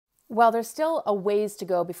While there's still a ways to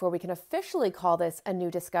go before we can officially call this a new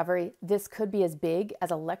discovery, this could be as big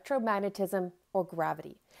as electromagnetism or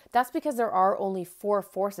gravity. That's because there are only 4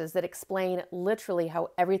 forces that explain literally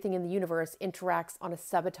how everything in the universe interacts on a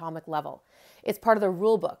subatomic level. It's part of the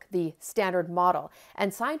rule book, the Standard Model,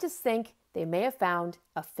 and scientists think they may have found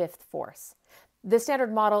a 5th force. The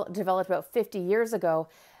Standard Model, developed about 50 years ago,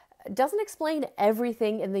 doesn't explain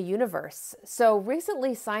everything in the universe. So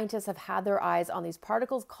recently, scientists have had their eyes on these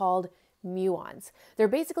particles called muons. They're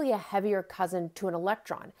basically a heavier cousin to an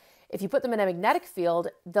electron. If you put them in a magnetic field,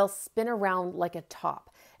 they'll spin around like a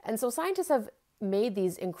top. And so scientists have made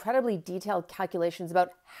these incredibly detailed calculations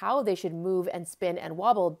about how they should move and spin and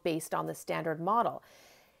wobble based on the Standard Model,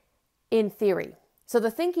 in theory. So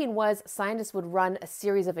the thinking was scientists would run a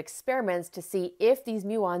series of experiments to see if these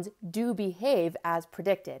muons do behave as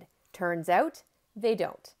predicted. Turns out they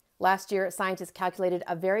don't. Last year, scientists calculated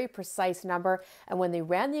a very precise number, and when they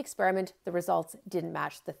ran the experiment, the results didn't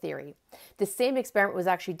match the theory. The same experiment was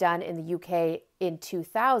actually done in the UK in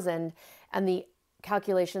 2000, and the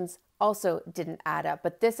calculations also didn't add up.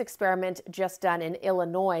 But this experiment just done in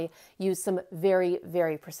Illinois used some very,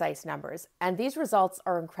 very precise numbers, and these results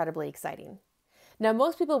are incredibly exciting. Now,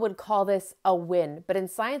 most people would call this a win, but in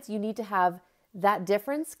science, you need to have that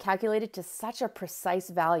difference calculated to such a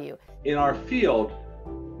precise value. In our field,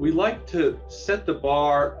 we like to set the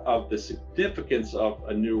bar of the significance of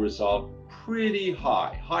a new result pretty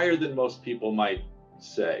high, higher than most people might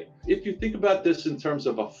say. If you think about this in terms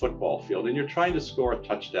of a football field and you're trying to score a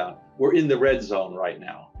touchdown, we're in the red zone right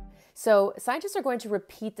now. So scientists are going to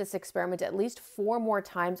repeat this experiment at least 4 more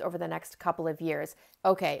times over the next couple of years.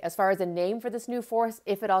 Okay, as far as a name for this new force,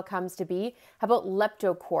 if it all comes to be, how about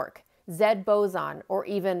leptoquark, Z boson, or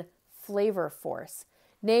even flavor force?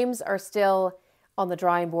 Names are still on the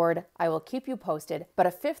drawing board. I will keep you posted, but a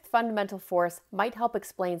 5th fundamental force might help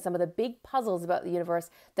explain some of the big puzzles about the universe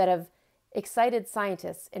that have excited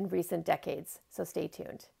scientists in recent decades. So stay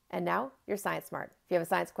tuned. And now, you're Science Smart. If you have a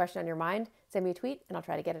science question on your mind, send me a tweet and I'll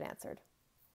try to get it answered.